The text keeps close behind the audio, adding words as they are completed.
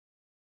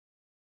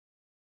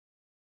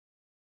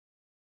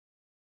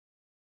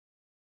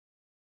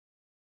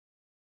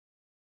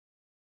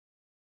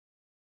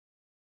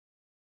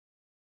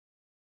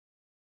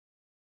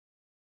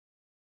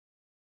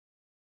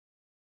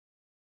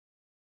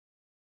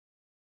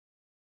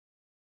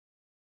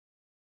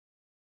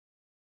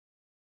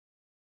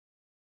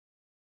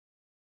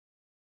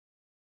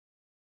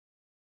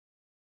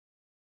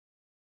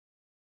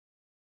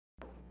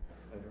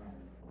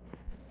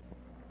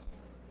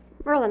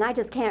Merlin, I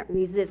just can't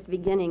resist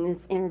beginning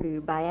this interview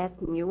by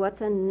asking you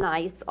what's a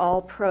nice,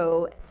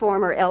 all-pro,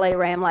 former L.A.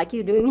 Ram like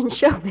you doing in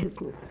show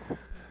business?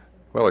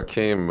 Well, it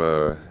came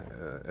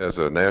as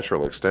a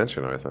natural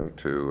extension, I think,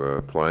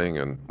 to playing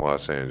in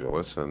Los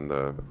Angeles and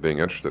being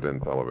interested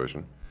in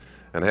television,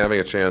 and having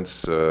a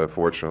chance,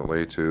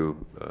 fortunately,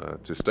 to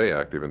stay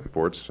active in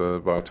sports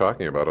by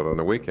talking about it on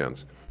the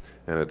weekends.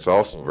 And it's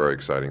also very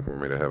exciting for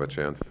me to have a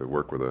chance to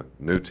work with a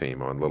new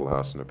team on Little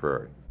House on the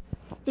Prairie.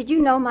 Did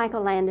you know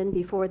Michael Landon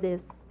before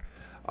this?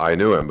 I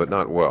knew him, but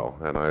not well,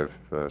 and I've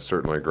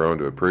certainly grown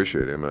to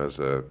appreciate him as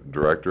a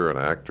director, an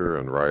actor,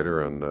 and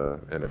writer, and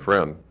a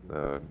friend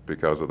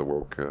because of the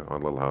work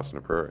on Little House on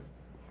the Prairie.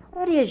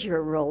 What is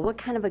your role? What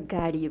kind of a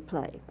guy do you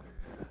play?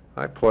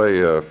 I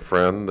play a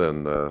friend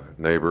and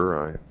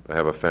neighbor. I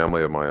have a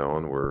family of my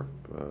own where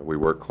we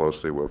work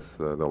closely with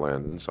the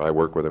Landons. I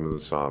work with him in the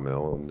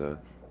sawmill and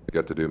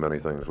get to do many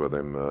things with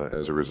him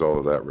as a result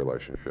of that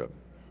relationship.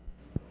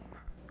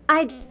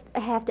 I just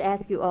have to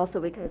ask you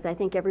also, because I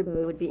think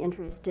everybody would be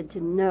interested to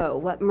know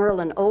what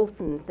Merlin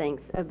Olsen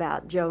thinks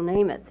about Joe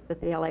Namath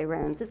with the L.A.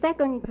 Rams. Is that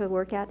going to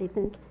work out, do you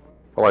think?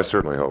 Well, I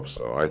certainly hope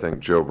so. I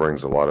think Joe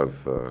brings a lot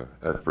of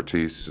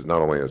expertise,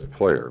 not only as a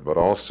player, but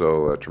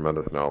also a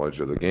tremendous knowledge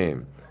of the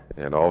game,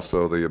 and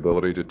also the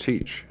ability to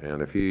teach.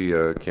 And if he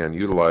can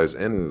utilize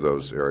any of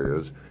those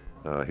areas,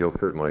 he'll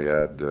certainly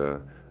add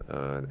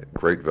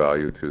great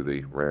value to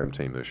the Ram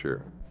team this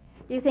year.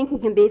 Do you think he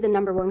can be the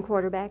 #1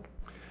 quarterback?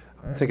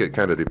 I think it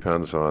kind of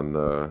depends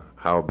on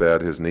how bad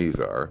his knees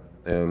are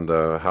and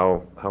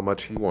how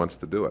much he wants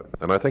to do it.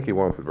 And I think he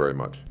wants it very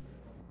much.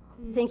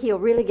 Do you think he'll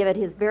really give it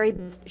his very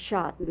best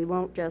shot and he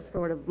won't just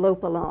sort of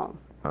lope along?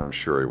 I'm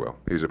sure he will.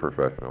 He's a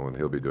professional and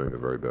he'll be doing the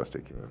very best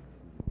he can.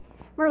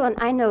 Merlin,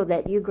 I know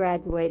that you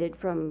graduated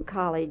from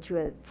college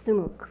with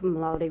summa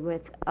cum laude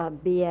with a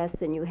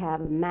BS and you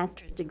have a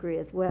master's degree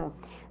as well.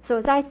 So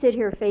as I sit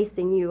here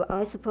facing you,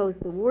 I suppose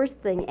the worst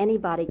thing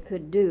anybody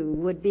could do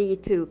would be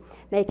to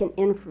make an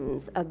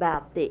inference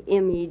about the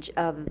image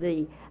of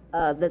the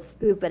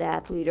stupid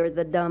athlete or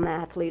the dumb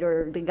athlete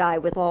or the guy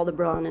with all the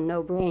brawn and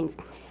no brains.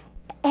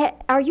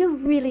 Are you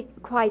really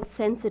quite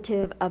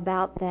sensitive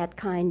about that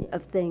kind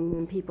of thing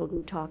when people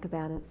do talk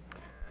about it?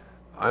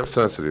 I'm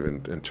sensitive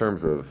in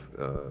terms of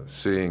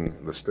seeing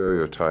the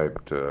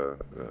stereotyped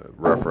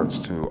reference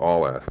to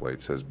all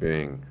athletes as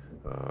being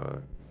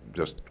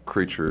just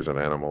creatures and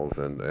animals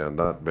and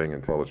not being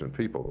intelligent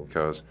people,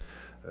 because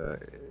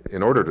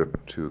in order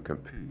to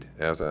compete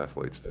as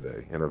athletes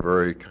today in a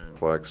very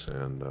complex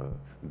and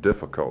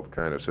difficult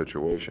kind of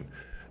situation,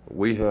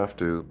 we have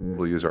to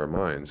use our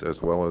minds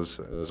as well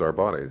as our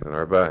bodies and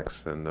our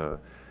backs, and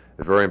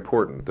it's very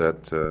important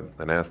that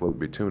an athlete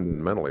be tuned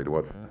in mentally to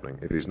what's happening.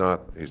 If he's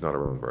not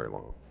around very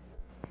long.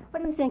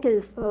 What do you think of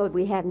this forward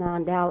we have now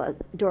in Dallas,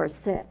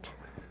 Dorsett?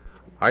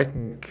 I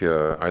think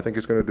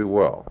he's going to do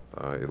well.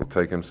 It'll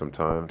take him some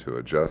time to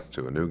adjust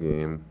to a new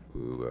game,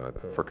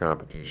 for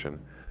competition,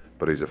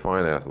 but he's a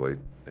fine athlete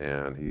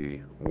and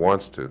he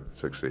wants to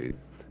succeed.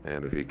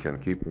 And if he can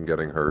keep from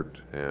getting hurt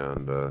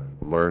and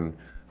learn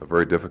a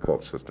very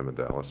difficult system in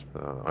Dallas,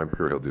 I'm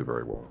sure he'll do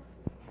very well.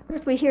 Of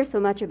course, we hear so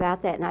much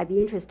about that, and I'd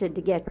be interested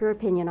to get your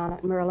opinion on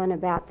it, Merlin,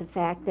 about the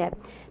fact that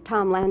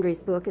Tom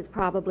Landry's book is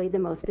probably the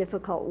most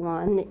difficult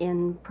one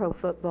in pro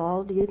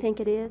football. Do you think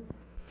it is?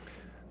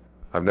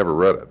 I've never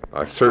read it.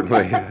 I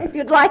certainly...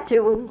 You'd like to,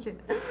 wouldn't you?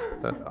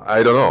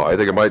 I don't know. I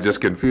think it might just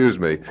confuse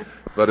me,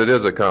 but it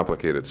is a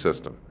complicated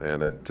system,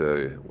 and it,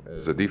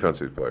 as a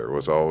defensive player,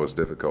 was always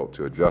difficult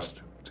to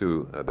adjust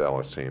to a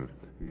Dallas team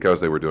because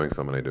they were doing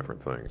so many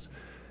different things.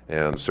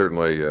 And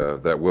certainly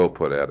that will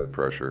put added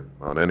pressure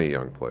on any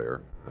young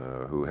player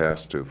who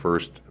has to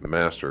first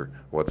master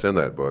what's in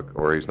that book,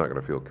 or he's not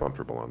going to feel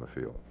comfortable on the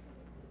field.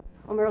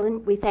 Well,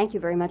 Merlin, we thank you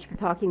very much for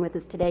talking with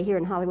us today here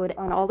in Hollywood,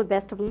 and all the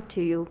best of luck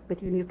to you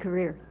with your new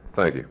career.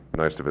 Thank you.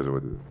 Nice to visit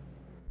with you.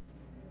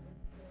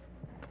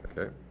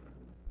 Okay.